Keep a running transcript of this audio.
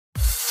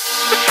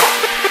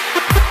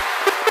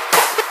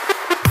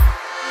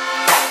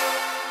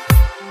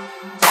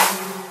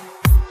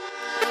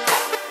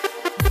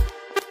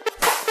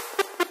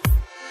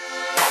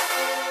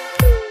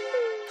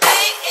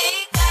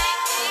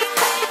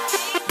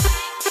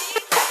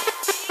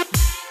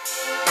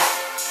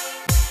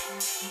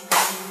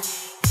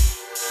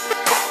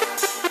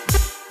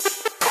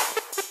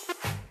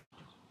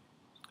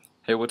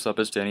what's up?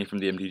 It's Danny from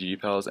the MTG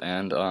Pals,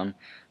 and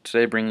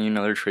today bringing you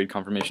another trade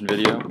confirmation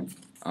video.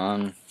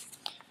 I'm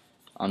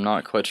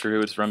not quite sure who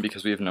it's from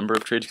because we have a number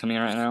of trades coming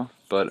in right now,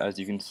 but as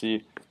you can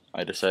see,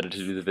 I decided to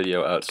do the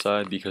video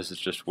outside because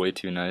it's just way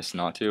too nice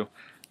not to.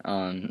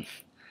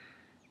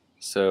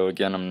 So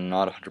again, I'm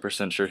not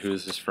 100% sure who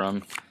this is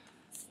from,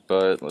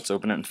 but let's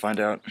open it and find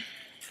out.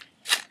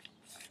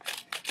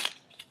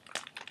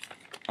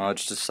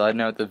 Just a side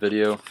note, the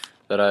video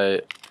that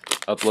I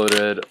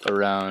uploaded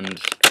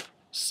around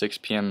 6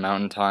 p.m.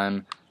 Mountain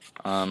Time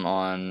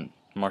on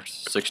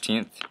March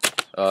 16th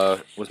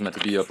was meant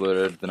to be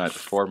uploaded the night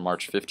before,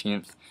 March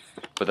 15th,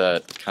 but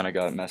that kind of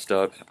got messed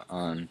up.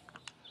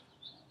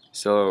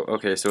 So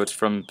it's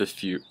from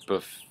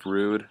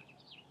Befreud.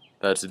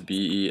 That's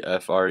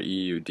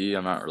B-E-F-R-E-U-D.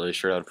 I'm not really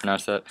sure how to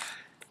pronounce that.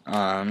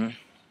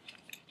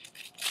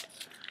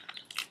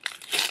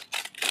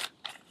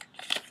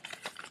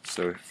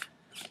 So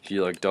he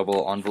like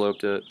double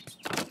enveloped it.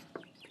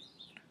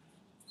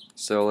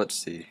 So let's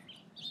see.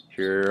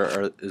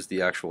 Here is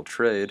the actual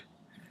trade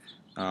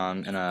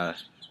in a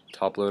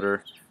top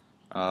loader,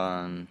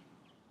 ton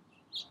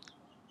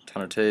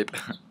of tape.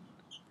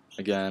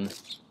 Again,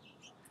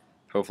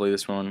 hopefully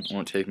this one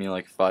won't take me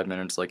like 5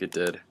 minutes like it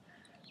did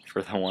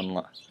for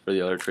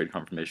the other trade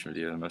confirmation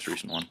video, the most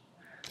recent one.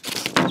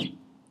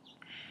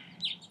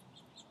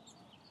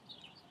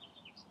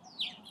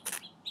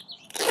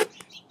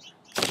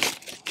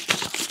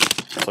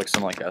 It's like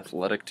some like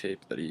athletic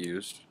tape that he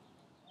used.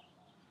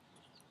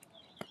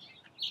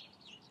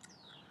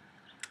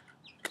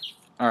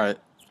 Alright,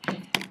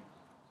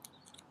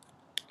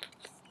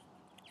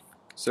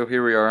 so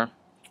here we are,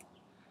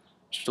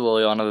 just a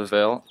Liliana of the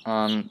Veil,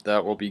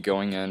 that will be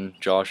going in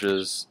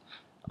Josh's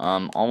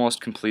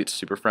almost complete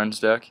Super Friends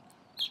deck.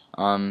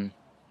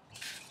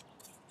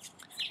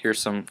 Here's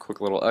some quick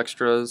little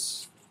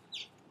extras,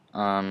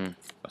 a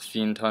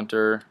Fiend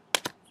Hunter,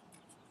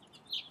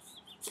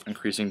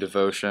 Increasing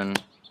Devotion,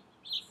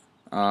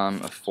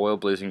 a foil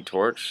Blazing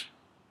Torch.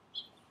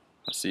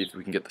 Let's see if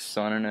we can get the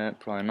sun in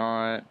it, probably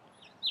not.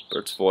 But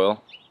it's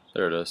foil.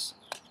 There it is.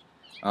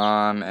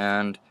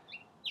 And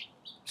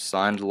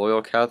signed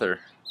Loyal Cather.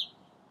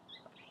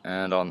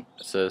 And it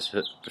says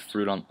hit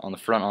Befreud on the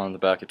front. On the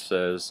back it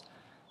says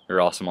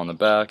you're awesome on the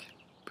back.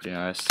 Pretty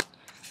nice.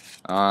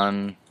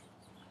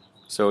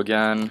 So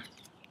again,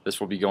 this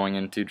will be going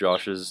into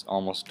Josh's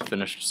almost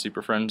finished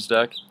Super Friends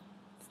deck.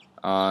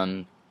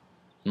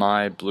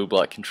 My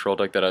blue-black control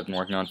deck that I've been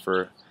working on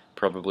for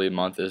probably a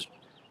month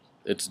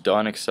it's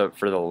done except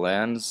for the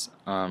lands.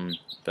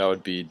 That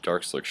would be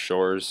Darkslick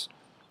Shores.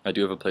 I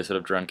do have a playset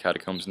of Drowned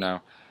Catacombs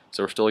now,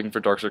 so we're still looking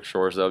for Darkslick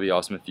Shores. That would be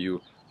awesome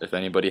if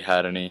anybody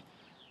had any.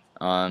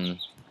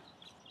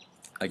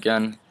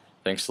 Again,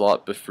 thanks a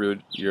lot,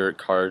 Befreud. Your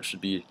card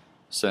should be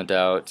sent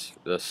out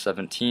the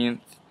 17th,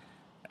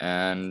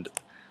 and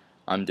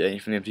I'm Danny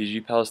from the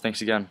MTG Palace.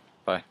 Thanks again.